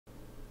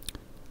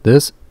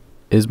This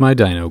is my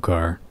dyno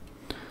car.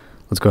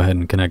 Let's go ahead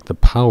and connect the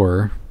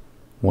power,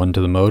 one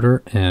to the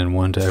motor and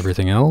one to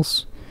everything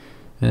else.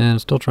 And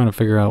still trying to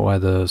figure out why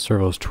the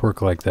servos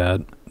twerk like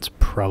that. It's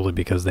probably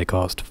because they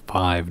cost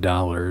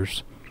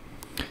 $5.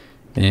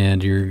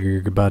 And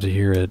you're about to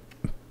hear it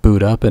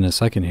boot up in a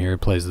second here.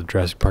 It plays the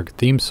Jurassic Park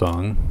theme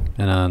song.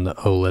 And on the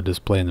OLED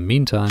display in the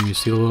meantime, you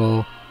see a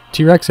little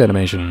T-Rex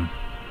animation.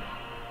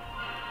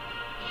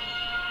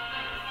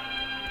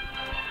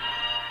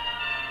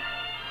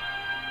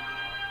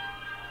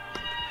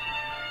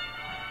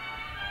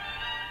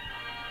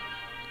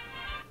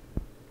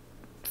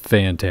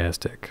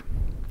 Fantastic.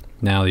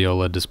 Now the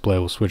OLED display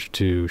will switch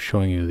to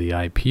showing you the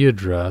IP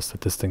address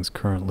that this thing's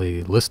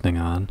currently listening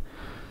on.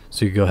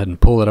 So you go ahead and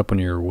pull it up on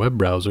your web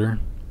browser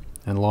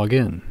and log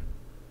in.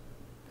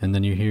 And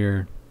then you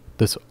hear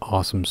this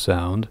awesome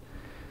sound.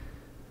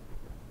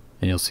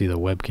 And you'll see the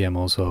webcam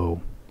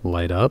also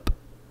light up.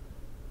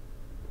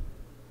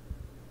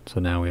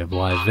 So now we have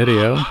live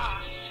video.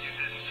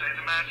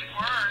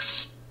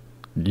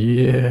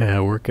 Yeah,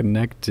 we're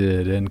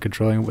connected and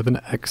controlling it with an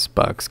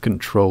Xbox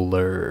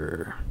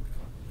controller.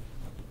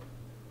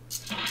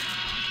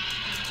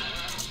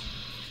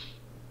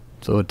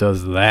 So it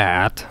does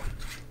that,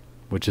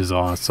 which is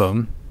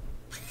awesome.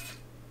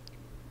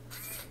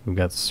 We've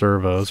got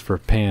servos for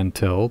pan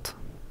tilt.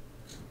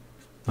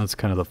 That's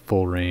kind of the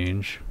full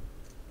range.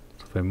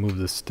 So if I move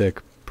the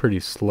stick pretty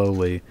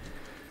slowly,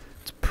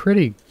 it's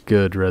pretty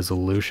good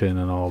resolution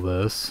in all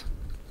this.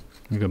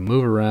 You can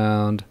move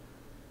around.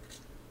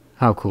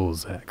 How cool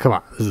is that? Come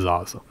on, this is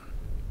awesome.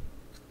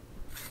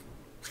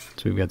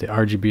 So we've got the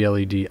RGB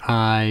LED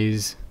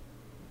eyes.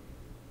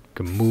 You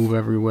can move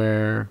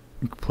everywhere.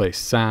 You can play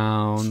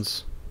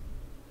sounds.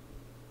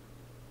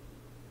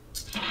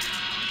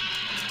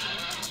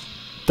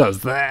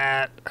 Does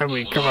that? I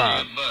mean, come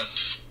on.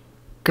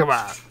 Come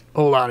on.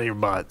 Hold on to your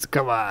butts.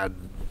 Come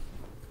on.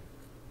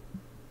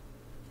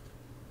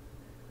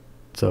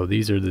 So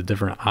these are the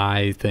different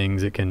eye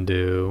things it can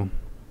do.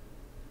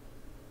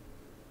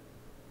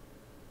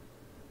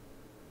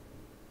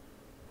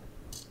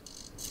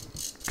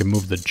 You can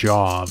move the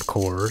jaw, of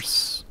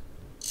course.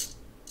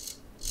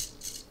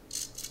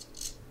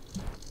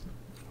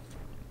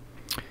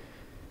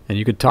 And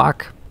you could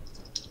talk.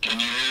 Can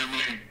you hear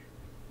me?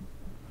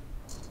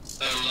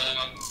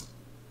 Hello.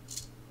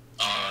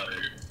 I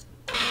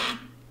am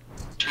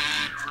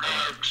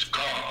T-Rex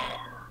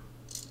car.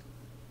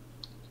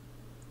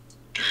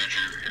 Did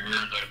you hear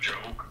the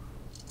joke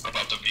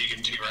about the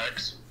vegan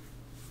T-Rex?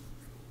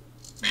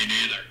 Me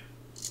neither.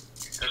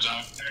 Because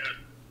I'm dead.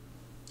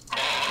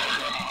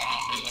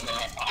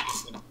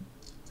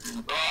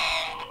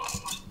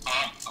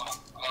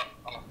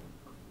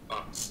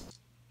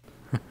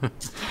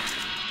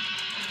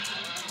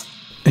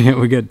 And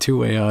we got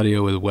two-way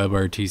audio with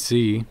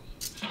WebRTC,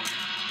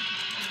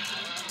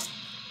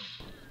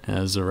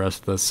 as the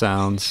rest of the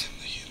sounds.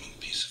 The human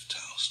piece of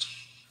toast.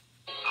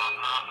 You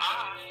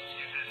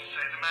didn't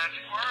say the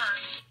magic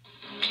word.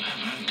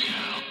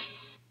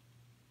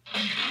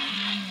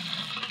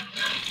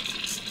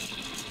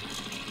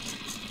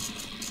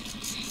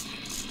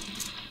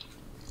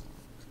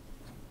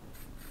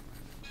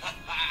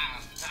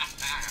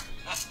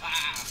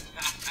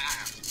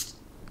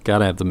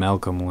 Gotta have the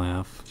Malcolm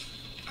laugh.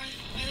 Are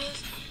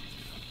those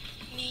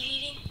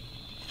meat-eating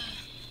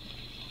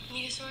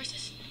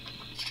metasauruses?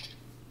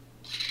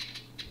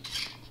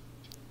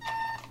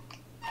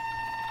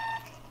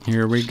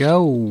 Here we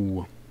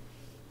go.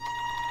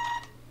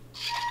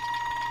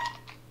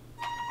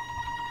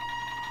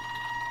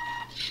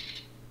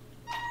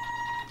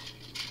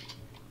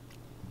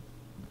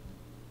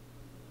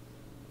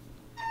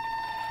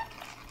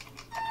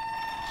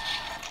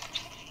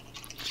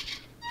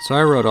 So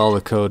I wrote all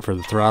the code for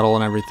the throttle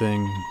and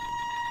everything,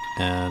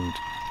 and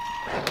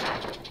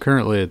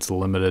currently it's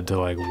limited to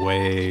like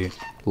way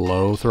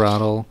low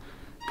throttle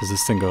because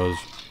this thing goes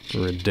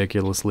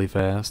ridiculously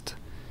fast.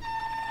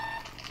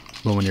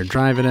 But when you're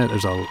driving it,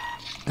 there's a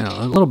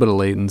little bit of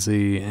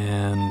latency,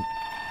 and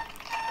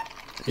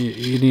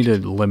you need to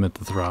limit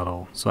the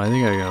throttle. So I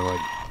think I got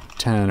like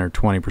 10 or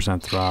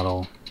 20%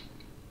 throttle,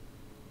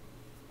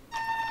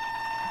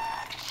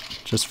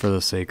 just for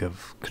the sake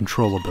of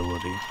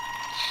controllability.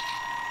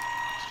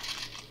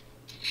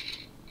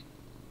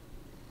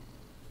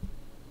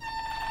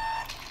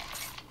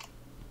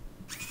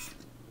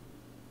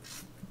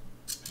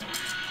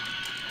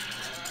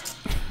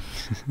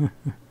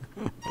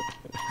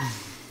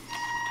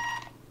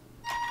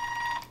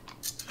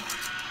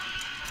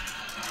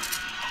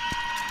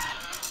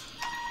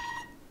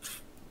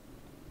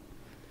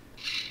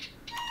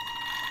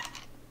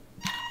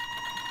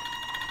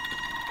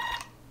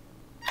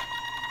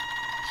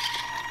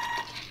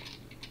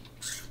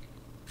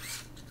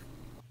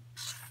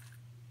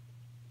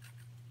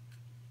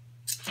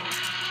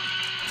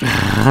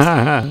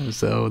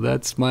 So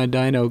that's my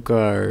dyno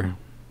car.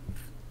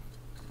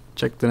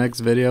 Check the next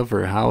video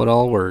for how it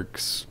all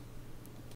works.